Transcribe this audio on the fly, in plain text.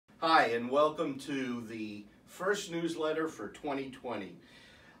Hi, and welcome to the first newsletter for 2020.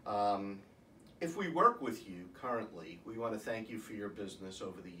 If we work with you currently, we want to thank you for your business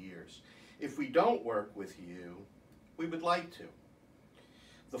over the years. If we don't work with you, we would like to.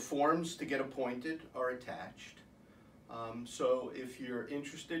 The forms to get appointed are attached. So if you're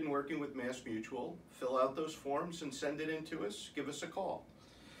interested in working with MassMutual, fill out those forms and send it in to us. Give us a call.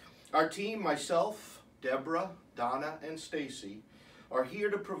 Our team, myself, Deborah, Donna, and Stacy, are here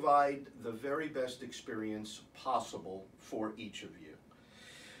to provide the very best experience possible for each of you.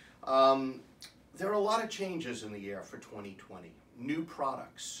 There are a lot of changes in the air for 2020. New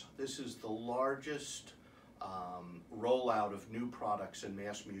products. This is the largest rollout of new products in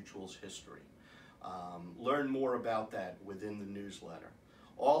MassMutual's history. Learn more about that within the newsletter.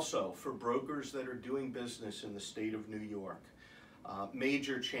 Also, for brokers that are doing business in the state of New York,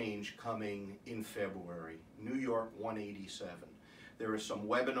 major change coming in February, New York 187. There are some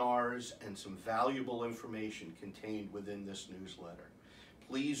webinars and some valuable information contained within this newsletter.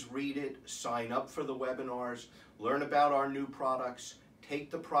 Please read it, sign up for the webinars, learn about our new products, take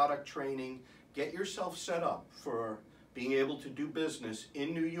the product training, get yourself set up for being able to do business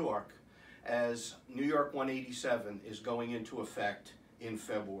in New York as New York 187 is going into effect in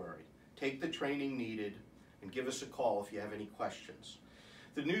February. Take the training needed and give us a call if you have any questions.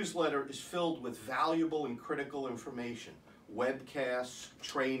 The newsletter is filled with valuable and critical information. Webcasts,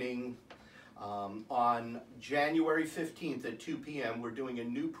 training. On January 15th at 2 p.m. we're doing a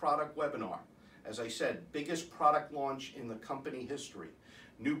new product webinar. As I said, biggest product launch in the company history.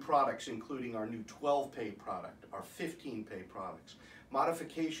 New products including our new 12-pay product, our 15-pay products,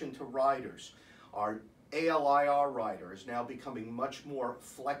 modification to riders. Our ALIR rider is now becoming much more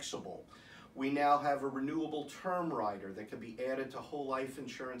flexible. We now have a renewable term rider that can be added to whole life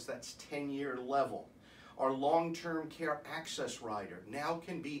insurance that's 10-year level. Our long-term care access rider now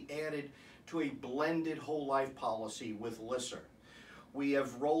can be added to a blended whole life policy with LISR. We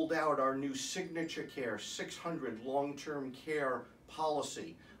have rolled out our new Signature Care 600 long-term care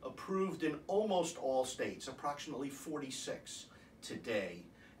policy, approved in almost all states, approximately 46 today,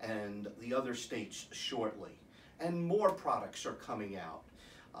 and the other states shortly. And more products are coming out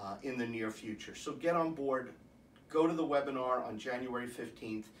in the near future. So get on board, go to the webinar on January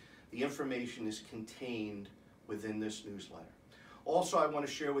 15th. The information is contained within this newsletter. Also, I want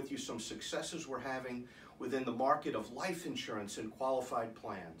to share with you some successes we're having within the market of life insurance and qualified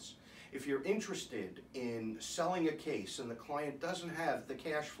plans. If you're interested in selling a case and the client doesn't have the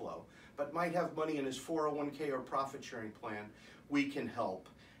cash flow, but might have money in his 401k or profit sharing plan, we can help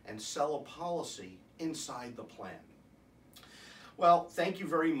and sell a policy inside the plan. Well, thank you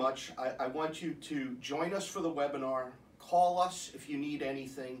very much. I want you to join us for the webinar. Call us if you need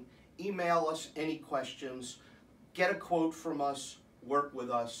anything. Email us any questions. Get a quote from us. Work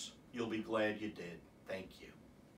with us. You'll be glad you did. Thank you.